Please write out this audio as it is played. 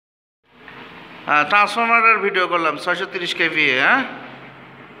ট্রান্সফরমারের ভিডিও করলাম 630 কেভিএ। হ্যাঁ,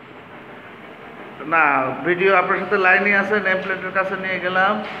 না ভিডিও আপনার সাথে লাইনই আছে, নেম প্লেটের কাছে নিয়ে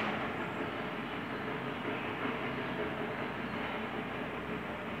গেলাম।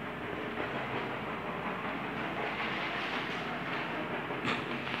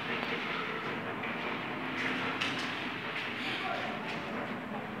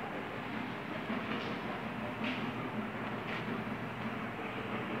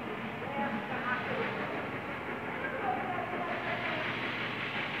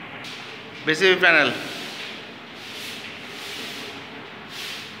 বিসিবি প্যানেল,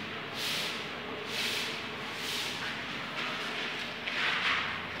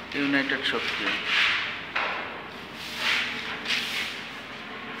 ইউনাইটেড শক্তি।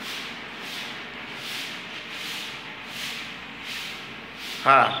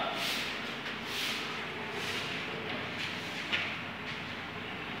 হ্যাঁ,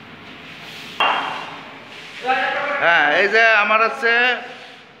 হ্যাঁ, এই যে আমার হচ্ছে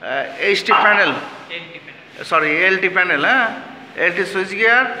HT panel, sorry LT panel. হ্যাঁ, এলটি সুইচ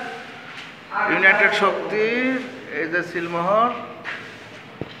গিয়ার, ইউনাইটেড শক্তির এই যে সিলমোহর।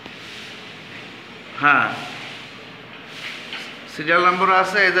 হ্যাঁ, সিরিয়াল নম্বর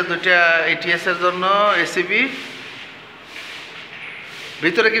আছে। এই যে দুইটা এটিএস এর জন্য এসিবি।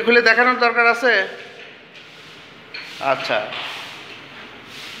 ভিতরে কি খুলে দেখানোর দরকার আছে? আচ্ছা,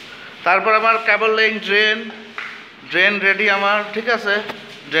 তারপর আমার কেবল লেইং ড্রেন রেডি আমার, ঠিক আছে।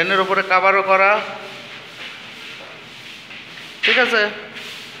 ড্রেনের উপরে কাভারও করা, ঠিক আছে।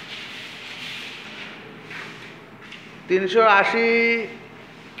 380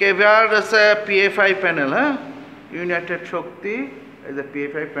 কেভিআর আছে পিএফআই প্যানেল। হ্যাঁ, ইউনাইটেড শক্তি, এই যে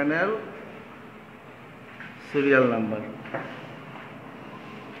পিএফআই প্যানেল, সিরিয়াল নাম্বার।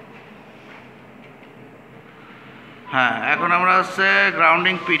 হ্যাঁ, এখন আমরা হচ্ছে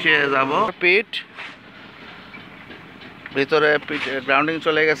গ্রাউন্ডিং পিটে যাব। পিট ভিতরে পিট গ্রাউন্ডিং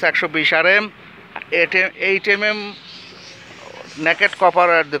চলে গেছে 120 RM, 8 mm নেকেট কপার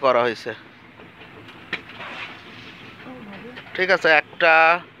দিয়ে করা হয়েছে, ঠিক আছে। একটা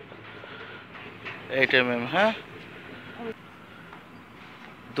 8 mm। হ্যাঁ,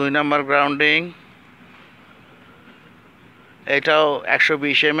 2 নাম্বার গ্রাউন্ডিং, এটাও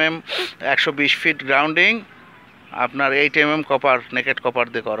 120 mm, 120 ফিট গ্রাউন্ডিং আপনার 8 mm কপার, নেকেট কপার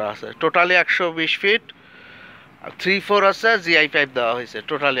দিয়ে করা আছে। টোটালি 120 ফিট, 3-4 আছে, জিআই পাইপ দেওয়া হয়েছে,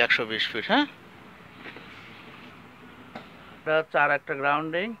 টোটালি 120 ফিট। হ্যাঁ, এটা হচ্ছে আর একটা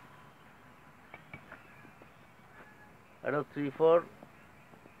গ্রাউন্ডিং, এটা 3-4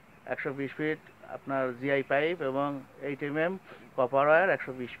 120 ফিট আপনার জিআই পাইপ এবং 8 mm copper wire,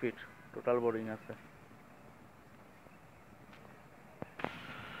 120 fit total boring আছে।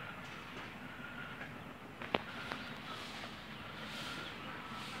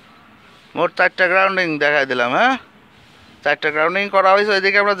 মোট 4টা গ্রাউন্ডিং দেখাই দিলাম। হ্যাঁ, 4টা গ্রাউন্ডিং করা হয়েছে।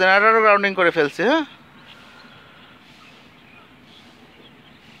 ওইদিকে আমরা জেনারেটরও গ্রাউন্ডিং করে ফেলছি। হ্যাঁ,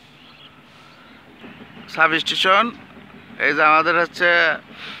 সাবস্টেশন, এই যে আমাদের হচ্ছে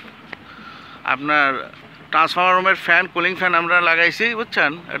আপনার ট্রান্সফরমার রুমের ফ্যান, কুলিং ফ্যান আমরা লাগাইছি,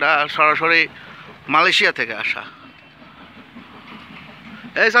 বুঝছেন। এটা সরাসরি মালয়েশিয়া থেকে আসা।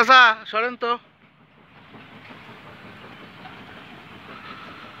 এই চাচা সরেন তো।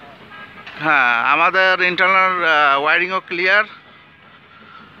 হ্যাঁ, আমাদের ইন্টারনাল ওয়ারিংও ক্লিয়ার।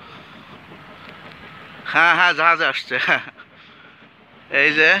 হ্যাঁ হ্যাঁ, জাহাজ আসছে। এই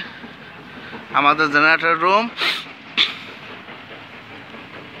যে আমাদের জেনারেটর রুম,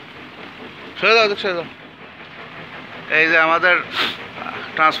 সরে দাও, সরে দাও। এই যে আমাদের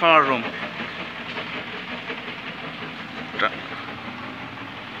ট্রান্সফরমার রুম,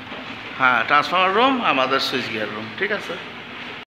 হ্যাঁ ট্রান্সফরমার রুম, আমাদের সুইচ গিয়ার রুম, ঠিক আছে।